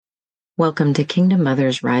Welcome to Kingdom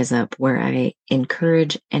Mothers Rise Up, where I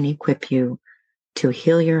encourage and equip you to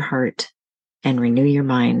heal your heart and renew your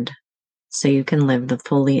mind so you can live the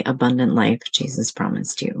fully abundant life Jesus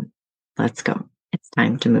promised you. Let's go. It's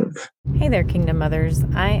time to move. Hey there, Kingdom Mothers.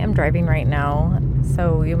 I am driving right now,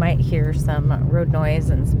 so you might hear some road noise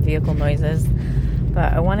and some vehicle noises,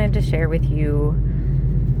 but I wanted to share with you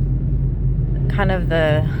kind of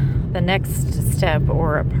the next step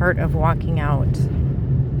or a part of walking out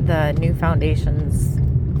the new foundations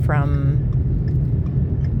from.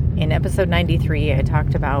 In episode 93, I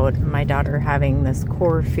talked about my daughter having this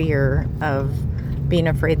core fear of being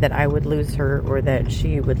afraid that I would lose her or that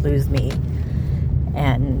she would lose me,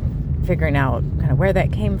 and figuring out kind of where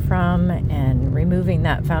that came from and removing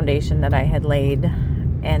that foundation that I had laid.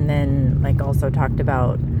 And then also talked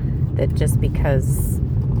about that just because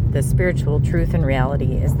the spiritual truth and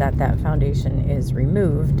reality is that foundation is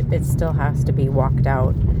removed, it still has to be walked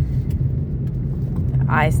out.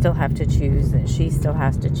 I still have to choose, and she still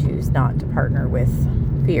has to choose not to partner with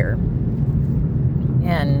fear.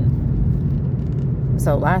 And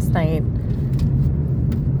so last night,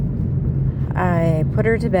 I put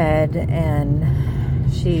her to bed, and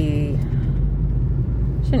she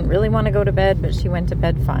didn't really want to go to bed, but she went to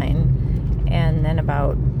bed fine. And then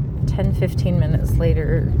about 10-15 minutes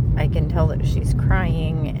later, I can tell that she's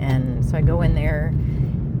crying, and so I go in there,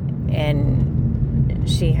 and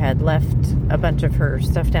she had left a bunch of her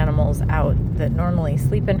stuffed animals out that normally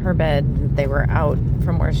sleep in her bed. They were out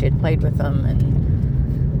from where she had played with them,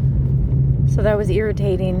 and so that was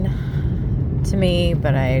irritating to me,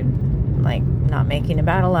 but I not making a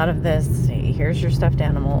battle out of this. Hey, here's your stuffed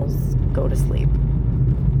animals, go to sleep.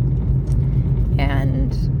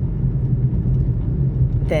 And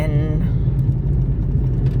then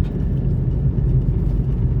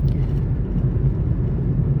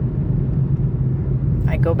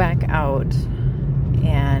I go back out,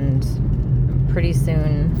 and pretty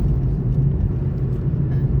soon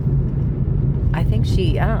I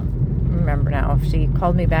don't remember now if she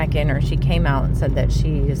called me back in or she came out and said that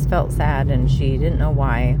she just felt sad and she didn't know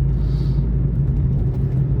why.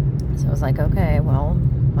 So I was like, okay, well,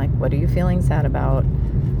 what are you feeling sad about?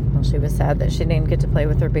 Well, she was sad that she didn't get to play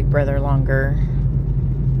with her big brother longer.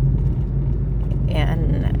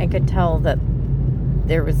 And I could tell that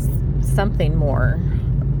there was something more,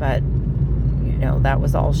 but that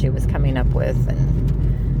was all she was coming up with.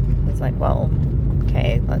 And I was like, well,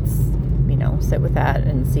 okay, let's sit with that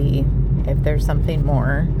and see if there's something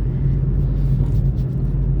more.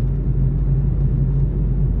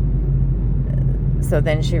 So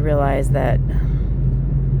then she realized that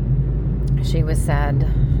she was sad.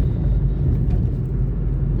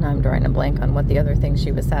 Now I'm drawing a blank on what the other thing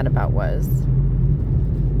she was sad about was.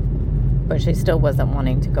 But she still wasn't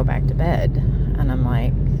wanting to go back to bed. And I'm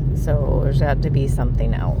like, so there's got to be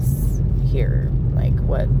something else here.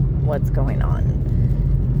 What's going on?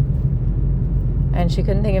 And she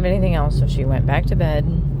couldn't think of anything else, so she went back to bed.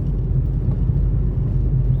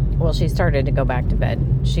 Well, she started to go back to bed.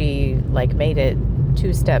 She made it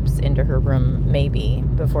 2 steps into her room maybe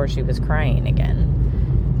before she was crying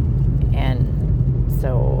again. And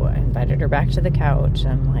so I invited her back to the couch.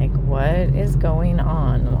 I'm like, what is going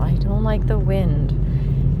on? Well, I don't like the wind.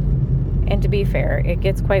 And to be fair, it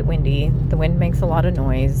gets quite windy. The wind makes a lot of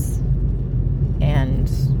noise.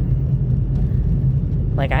 And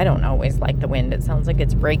I don't always like the wind. It sounds like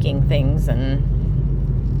it's breaking things, and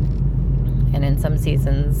in some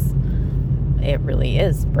seasons it really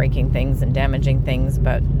is breaking things and damaging things,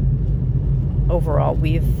 but overall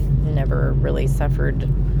we've never really suffered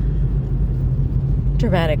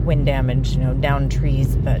dramatic wind damage, down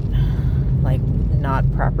trees, but not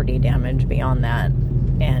property damage beyond that.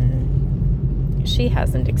 And she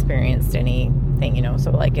hasn't experienced anything,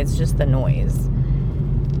 so it's just the noise.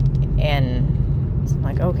 And so I'm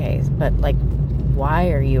like, okay, but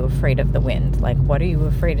why are you afraid of the wind? What are you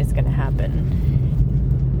afraid is going to happen?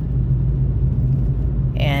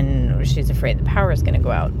 And she's afraid the power is going to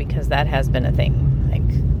go out, because that has been a thing.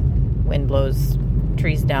 Wind blows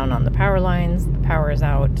trees down on the power lines, the power is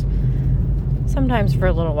out. Sometimes for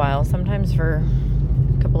a little while, sometimes for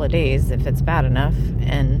a couple of days if it's bad enough.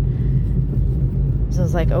 And so I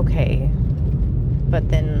was like, okay, but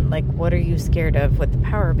then what are you scared of with the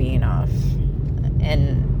power being off?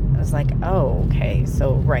 And I was like, oh, okay,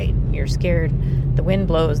 so right, you're scared the wind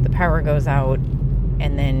blows, the power goes out,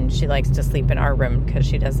 and then she likes to sleep in our room because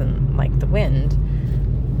she doesn't like the wind,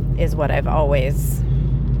 is what I've always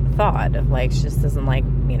thought of. She just doesn't like,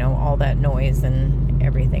 all that noise and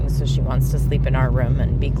everything, so she wants to sleep in our room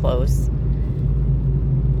and be close.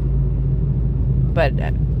 But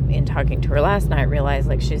in talking to her last night, realized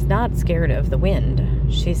like she's not scared of the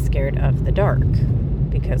wind. She's scared of the dark,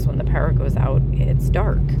 because when the power goes out, it's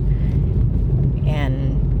dark.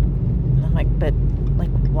 And I'm like, but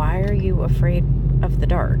like, why are you afraid of the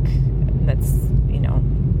dark? And that's,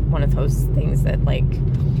 one of those things that like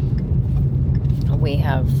we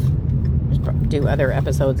do other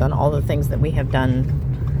episodes on all the things that we have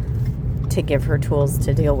done to give her tools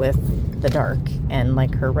to deal with the dark. And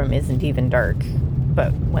like, her room isn't even dark,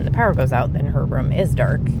 but when the power goes out, then her room is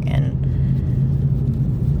dark. And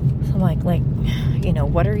so I'm like,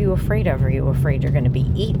 what are you afraid of? Are you afraid you're going to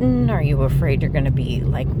be eaten? Are you afraid you're going to be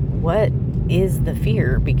like, what is the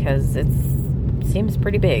fear? Because it seems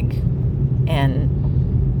pretty big. And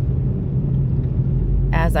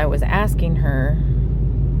as I was asking her,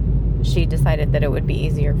 she decided that it would be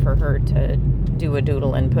easier for her to do a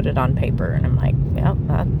doodle and put it on paper. And I'm like, yeah,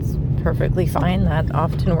 that's perfectly fine. That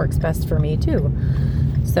often works best for me too.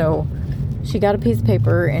 So she got a piece of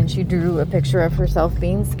paper and she drew a picture of herself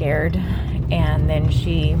being scared. And then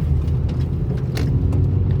she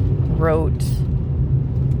wrote,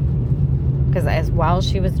 because while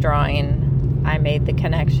she was drawing, I made the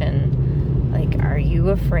connection, like, are you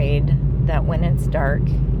afraid that when it's dark,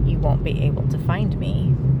 you won't be able to find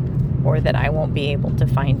me? Or that I won't be able to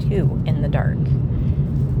find you in the dark?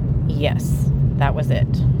 Yes, that was it.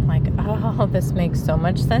 Like, oh, this makes so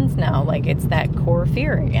much sense now. Like, it's that core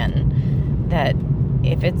fear again, that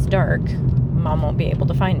if it's dark, Mom won't be able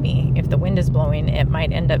to find me. If the wind is blowing, it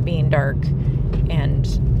might end up being dark, and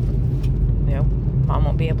Mom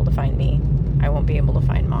won't be able to find me. I won't be able to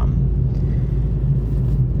find Mom.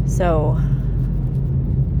 So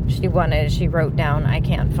she wrote down, I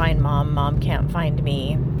can't find Mom. Mom can't find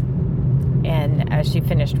me. And as she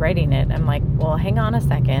finished writing it, I'm like, well, hang on a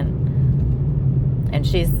second. And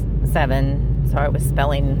she's 7, so I was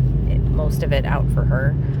spelling most of it out for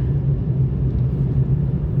her.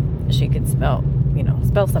 She could spell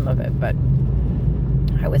some of it, but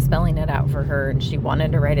I was spelling it out for her, and she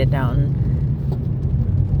wanted to write it down.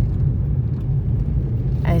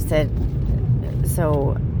 I said,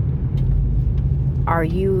 so are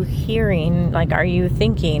you hearing, like, are you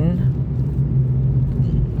thinking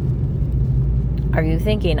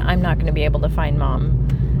I'm not going to be able to find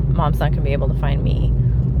Mom? Mom's not going to be able to find me?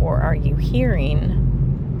 Or are you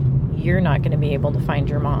hearing you're not going to be able to find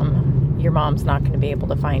your mom? Your mom's not going to be able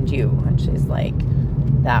to find you? And she's like,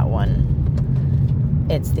 that one,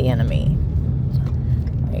 it's the enemy.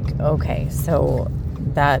 Like, okay, so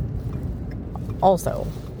that also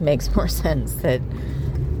makes more sense, that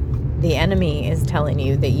the enemy is telling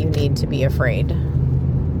you that you need to be afraid,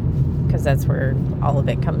 because that's where all of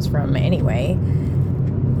it comes from anyway.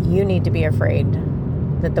 You need to be afraid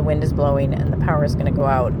that the wind is blowing and the power is going to go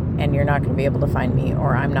out and you're not going to be able to find me,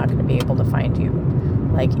 or I'm not going to be able to find you.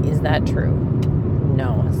 Like, is that true?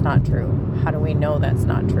 No, it's not true. How do we know that's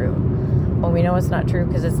not true? Well, we know it's not true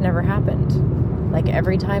because it's never happened. Like,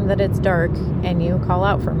 every time that it's dark and you call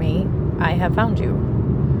out for me, I have found you.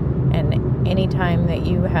 And any time that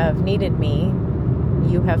you have needed me,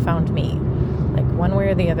 you have found me. Like, one way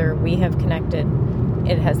or the other, we have connected.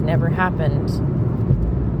 It has never happened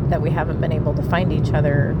that we haven't been able to find each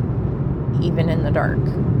other, even in the dark.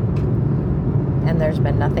 And there's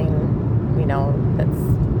been nothing, that's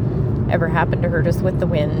ever happened to her just with the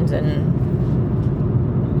wind and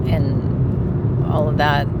all of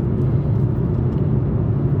that.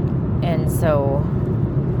 And so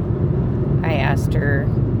I asked her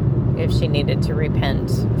if she needed to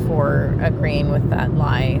repent for agreeing with that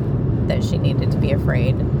lie, that she needed to be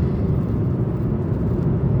afraid.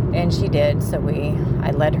 And she did. So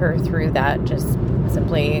I led her through that, just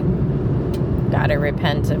simply gotta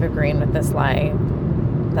repent of agreeing with this lie,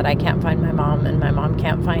 that I can't find my mom and my mom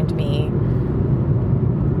can't find me.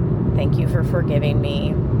 Thank you for forgiving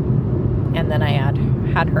me. And then I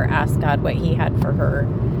had her ask God what he had for her.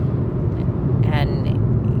 And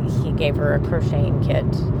he gave her a crocheting kit,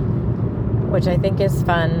 which I think is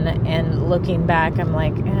fun. And looking back, I'm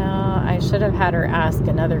like, I should have had her ask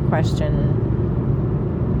another question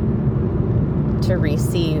to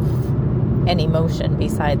receive an emotion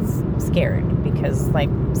besides scared, because like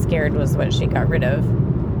scared was what she got rid of.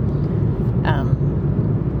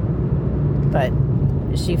 But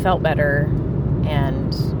she felt better,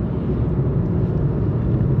 and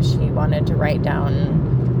she wanted to write down,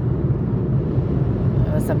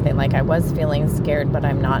 it was something like, I was feeling scared, but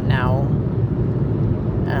I'm not now.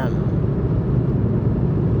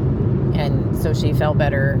 And so she felt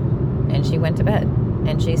better, and she went to bed,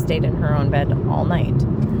 and she stayed in her own bed all night.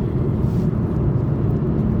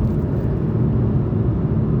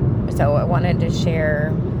 So I wanted to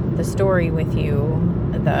share the story with you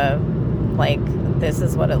this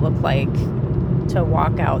is what it looked like to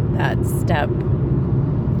walk out that step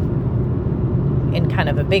in kind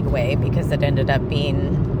of a big way, because it ended up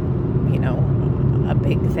being, a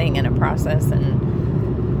big thing in a process. And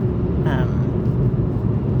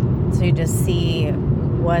so you just see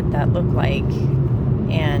what that looked like.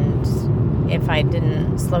 And if I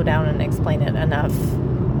didn't slow down and explain it enough,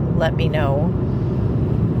 let me know.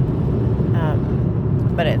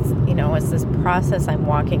 But it's, it's this process I'm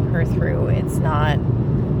walking her through. It's not,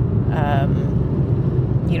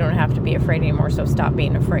 you don't have to be afraid anymore, so stop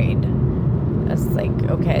being afraid. It's like,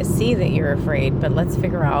 okay, I see that you're afraid, but let's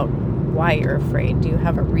figure out why you're afraid. Do you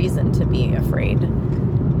have a reason to be afraid?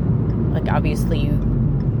 Like, obviously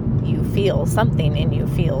you feel something in you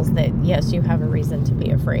feels that, yes, you have a reason to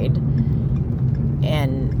be afraid.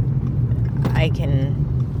 And I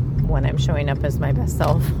can, when I'm showing up as my best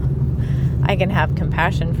self, I can have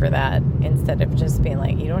compassion for that instead of just being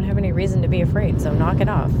like, you don't have any reason to be afraid, so knock it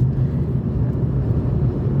off.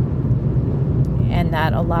 And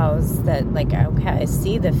that allows that, like, okay, I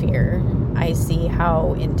see the fear. I see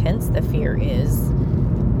how intense the fear is.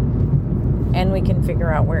 And we can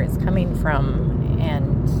figure out where it's coming from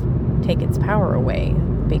and take its power away.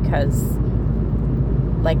 Because,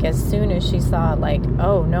 like, as soon as she saw, like,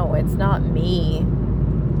 oh, no, it's not me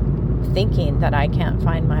thinking that I can't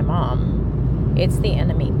find my mom. It's the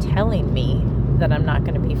enemy telling me that I'm not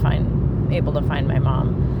going to be able to find my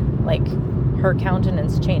mom. Like, her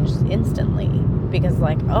countenance changed instantly. Because,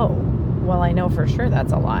 like, oh, well, I know for sure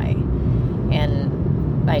that's a lie.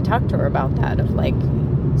 And I talked to her about that, of like,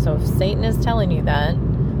 so if Satan is telling you that,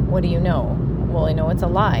 what do you know? Well, I know it's a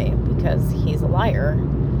lie because he's a liar.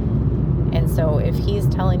 And so if he's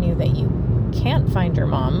telling you that you can't find your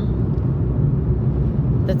mom,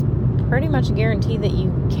 that's pretty much a guarantee that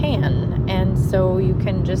you can. And so you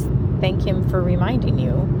can just thank him for reminding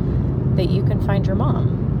you that you can find your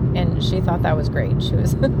mom. And she thought that was great. She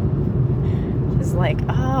was... is like,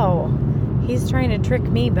 oh, he's trying to trick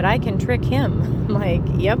me, but I can trick him. I'm like,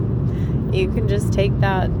 yep, you can just take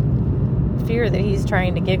that fear that he's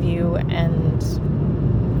trying to give you and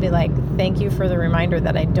be like, thank you for the reminder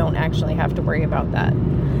that I don't actually have to worry about that.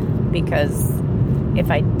 Because if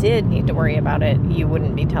I did need to worry about it, you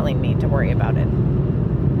wouldn't be telling me to worry about it.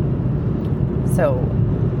 So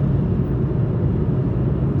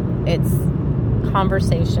it's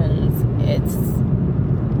conversations, it's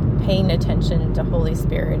paying attention to Holy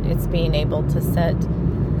Spirit. It's being able to set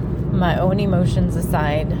my own emotions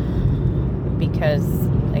aside, because,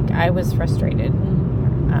 like, I was frustrated.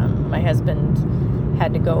 My husband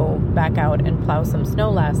had to go back out and plow some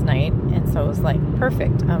snow last night, and so it was like,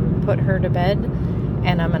 perfect. Put her to bed,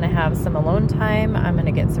 and I'm going to have some alone time. I'm going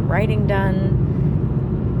to get some writing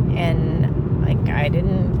done, and, like, I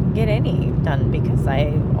didn't get any done because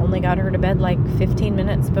I only got her to bed like 15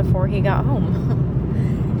 minutes before he got home.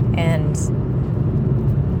 And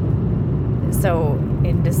so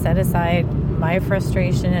it just set aside my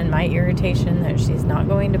frustration and my irritation that she's not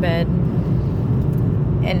going to bed.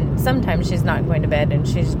 And sometimes she's not going to bed and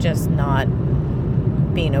she's just not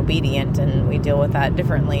being obedient, and we deal with that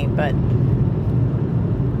differently. But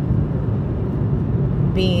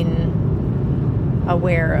being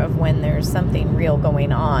aware of when there's something real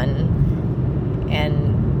going on,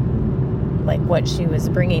 and like what she was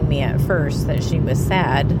bringing me at first, that she was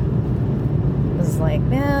sad, was like,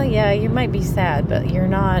 well, yeah, you might be sad, but you're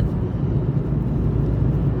not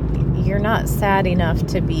sad enough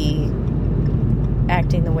to be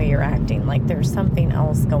acting the way you're acting. Like, there's something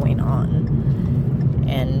else going on.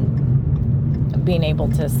 And being able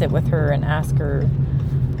to sit with her and ask her,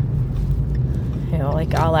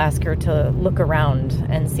 like, I'll ask her to look around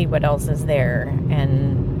and see what else is there.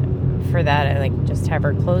 And for that, I just have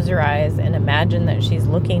her close her eyes and imagine that she's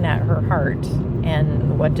looking at her heart,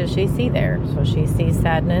 and what does she see there? So she sees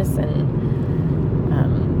sadness, and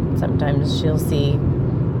sometimes she'll see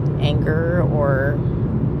anger or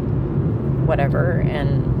whatever.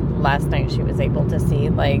 And last night she was able to see,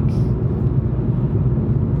 in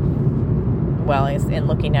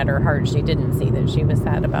looking at her heart, she didn't see that she was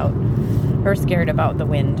sad about or scared about the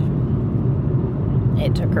wind.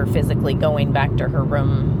 It took her physically going back to her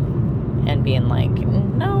room and being like,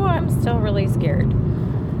 no, I'm still really scared.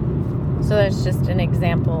 So that's just an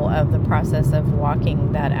example of the process of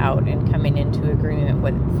walking that out and coming into agreement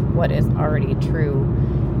with what is already true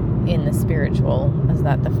in the spiritual, is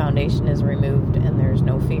that the foundation is removed and there's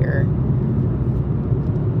no fear.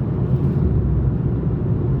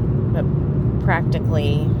 But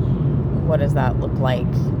practically, what does that look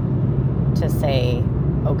like to say,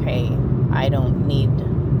 okay, I don't need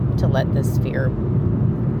to let this fear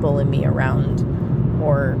bully me around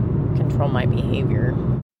or control my behavior.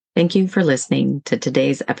 Thank you for listening to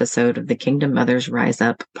today's episode of the Kingdom Mothers Rise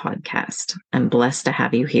Up podcast. I'm blessed to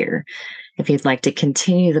have you here. If you'd like to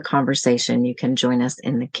continue the conversation, you can join us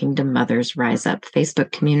in the Kingdom Mothers Rise Up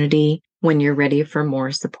Facebook community. When you're ready for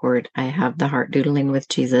more support, I have the Heart Doodling with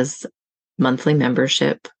Jesus monthly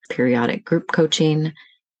membership, periodic group coaching,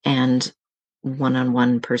 and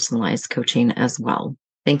one-on-one personalized coaching as well.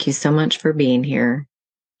 Thank you so much for being here,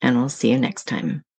 and we'll see you next time.